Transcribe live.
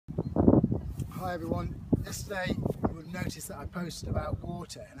Hi everyone, yesterday you would notice that I posted about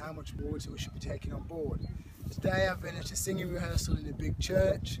water and how much water we should be taking on board. Today I've been at a singing rehearsal in a big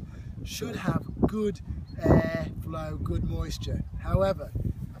church. Should have good air flow, good moisture. However,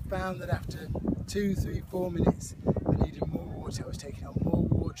 I found that after 2, 3, 4 minutes I needed more water. I was taking on more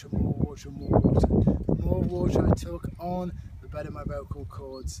water, more water, more water. The more water I took on, the better my vocal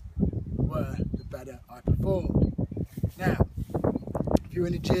cords were, the better I performed. Now, if you're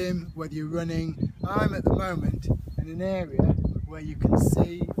in a gym, whether you're running, I'm at the moment in an area where you can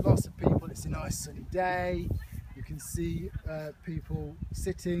see lots of people. It's a nice sunny day. You can see people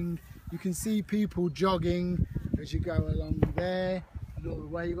sitting. You can see people jogging as you go along there. And all the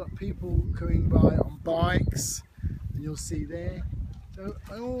way you've got people coming by on bikes, and you'll see there. So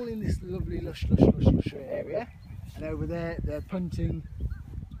I'm all in this lovely lush area. And over there they're punting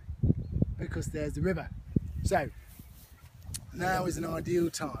because there's the river. So now is an ideal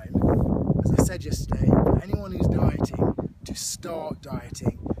time, as I said yesterday, for anyone who's dieting to start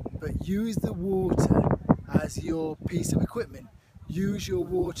dieting, but use the water as your piece of equipment. Use your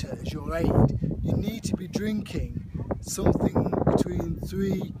water as your aid. You need to be drinking something between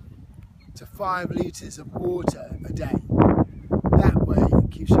 3 to 5 litres of water a day. That way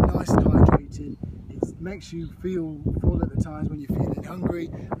it keeps you nice and hydrated. It makes you feel full at the times when you're feeling hungry,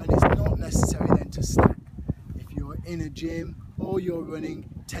 and it's not necessary then to snack. If you're in a gym or you're running,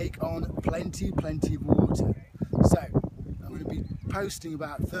 take on plenty of water. So I'm going to be posting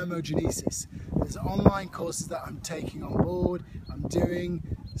about thermogenesis. There's online courses that I'm taking on board. I'm doing.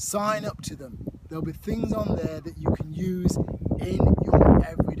 Sign up to them. There'll be things on there that you can use in your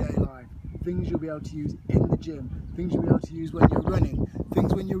everyday life. Things you'll be able to use in the gym. Things you'll be able to use when you're running.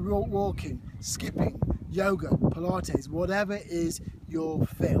 Things when you're walking, skipping, yoga, Pilates, whatever is your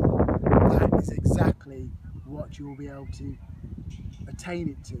fill. That is exactly what you will be able to attain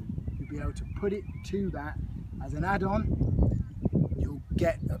it to. You'll be able to put it to that as an add-on. You'll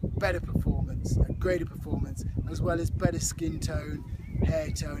get a better performance, a greater performance, as well as better skin tone, hair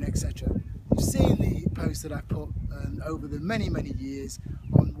tone, etc. You've seen the posts that I've put over the many years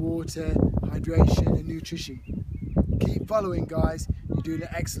on water, hydration and nutrition. Keep following, guys. You're doing an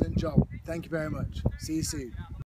excellent job. Thank you very much. See you soon.